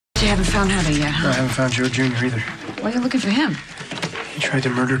haven't found Heather yet, huh? No, I haven't found Joe Jr. either. Why are you looking for him? He tried to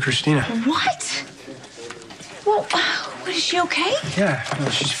murder Christina. What? Well, is she okay? Yeah, no,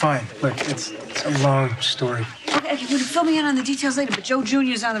 she's fine. Look, it's a long story. Okay, well, fill me in on the details later, but Joe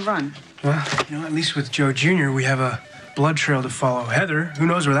Jr.'s on the run. Well, at least with Joe Jr., we have a blood trail to follow. Heather, who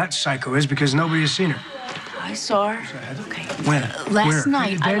knows where that psycho is because nobody has seen her. I saw her. Okay. When? Last Where?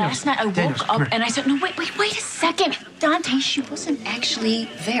 night. Last night I woke up and I said, no, wait a second. Dante, she wasn't actually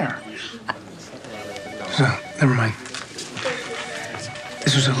there. So, never mind.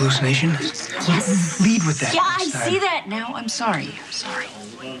 This was a hallucination? Yes. Lead with that. Yeah, I see that now. I'm sorry.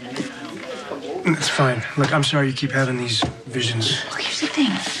 It's fine. Look, I'm sorry you keep having these visions. Look, here's the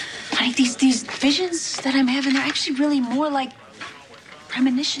thing. Honey, these visions that I'm having, they're actually really more like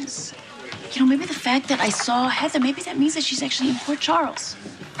premonitions. Maybe the fact that I saw Heather, maybe that means that she's actually in Port Charles.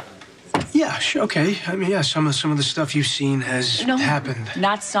 Yeah, sure, okay. I mean, yeah, some of the stuff you've seen has happened.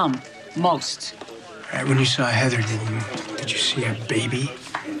 Not some. Most. All right, when you saw Heather, did you see a baby?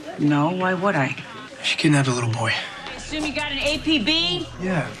 No, why would I? She kidnapped a little boy. I assume you got an APB?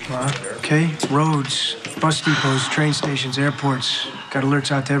 Yeah, well, okay. Roads, bus depots, train stations, airports. Got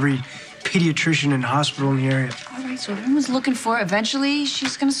alerts out to every pediatrician and hospital in the area. All right, so everyone's looking for her. Eventually,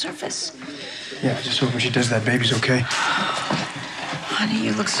 she's gonna surface. Yeah, just hope when she does that, baby's okay. Honey,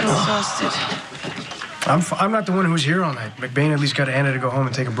 you look so exhausted. I'm not the one who was here all night. McBain at least got Anna to go home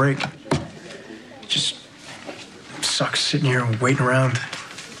and take a break. Just sucks sitting here waiting around.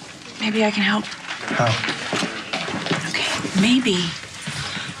 Maybe I can help. How? Okay, maybe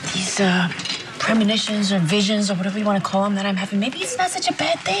these premonitions or visions or whatever you want to call them that I'm having, maybe it's not such a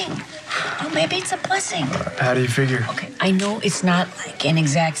bad thing. No, maybe it's a blessing. How do you figure? Okay, I know it's not like an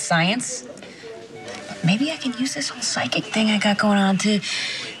exact science, but maybe I can use this whole psychic thing I got going on to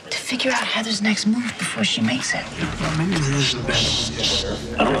figure out Heather's next move before she makes it. Well, maybe this is the best.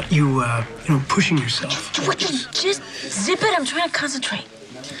 I don't want you, pushing yourself. Would you just zip it? I'm trying to concentrate.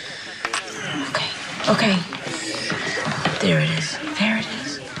 Okay. There it is.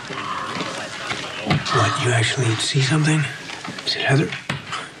 What, you actually see something? Is it Heather?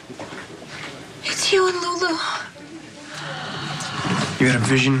 It's you and Lulu. You had a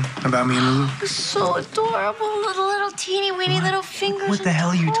vision about me and Lulu? You're so adorable. Little teeny weeny little fingers. What the hell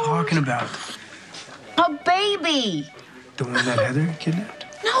are you talking about? A baby. The one that Heather kidnapped?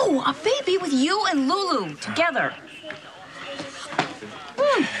 No, a baby with you and Lulu together.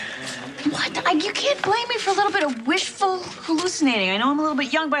 What? You can't blame me for a little bit of wishful hallucinating. I know I'm a little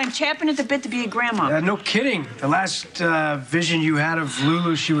bit young, but I'm champing at the bit to be a grandma. No kidding. The last vision you had of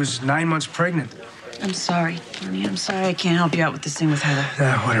Lulu, she was 9 months pregnant. I'm sorry, honey. I'm sorry I can't help you out with this thing with Heather.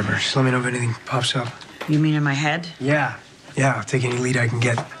 Whatever. Just let me know if anything pops up. You mean in my head? Yeah, I'll take any lead I can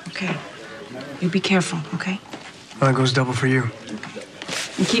get. Okay. You be careful, okay? Well, that goes double for you. Okay.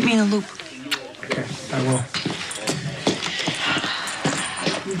 And keep me in the loop. Okay, I will.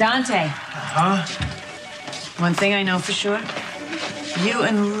 Dante. Huh? One thing I know for sure. You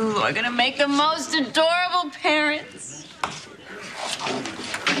and Lulu are gonna make the most adorable parents.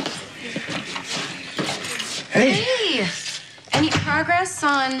 Hey. Any progress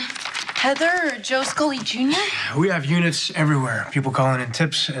on Heather or Joe Scully Jr.? We have units everywhere. People calling in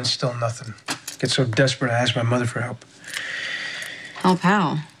tips and still nothing. Get so desperate I ask my mother for help. Help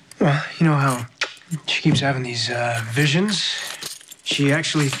how? Well, you know how she keeps having these visions? She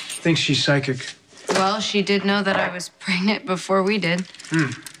actually thinks she's psychic. Well, she did know that I was pregnant before we did. Well,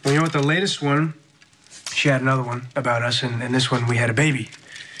 you know what? The latest one, she had another one about us, and this one we had a baby.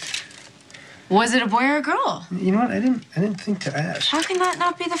 Was it a boy or a girl? You know what? I didn't think to ask. How can that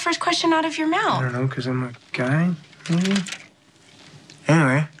not be the first question out of your I mouth? don't know, because I'm a guy, maybe?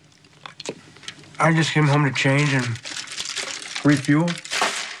 Anyway, I just came home to change and refuel.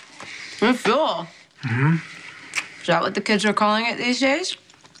 Refuel? Mm-hmm. Is that what the kids are calling it these days?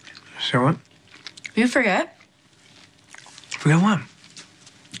 So what? You forget. Forget what?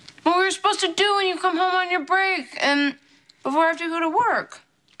 What we were supposed to do when you come home on your break and before I have to go to work.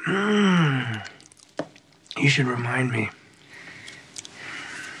 You should remind me.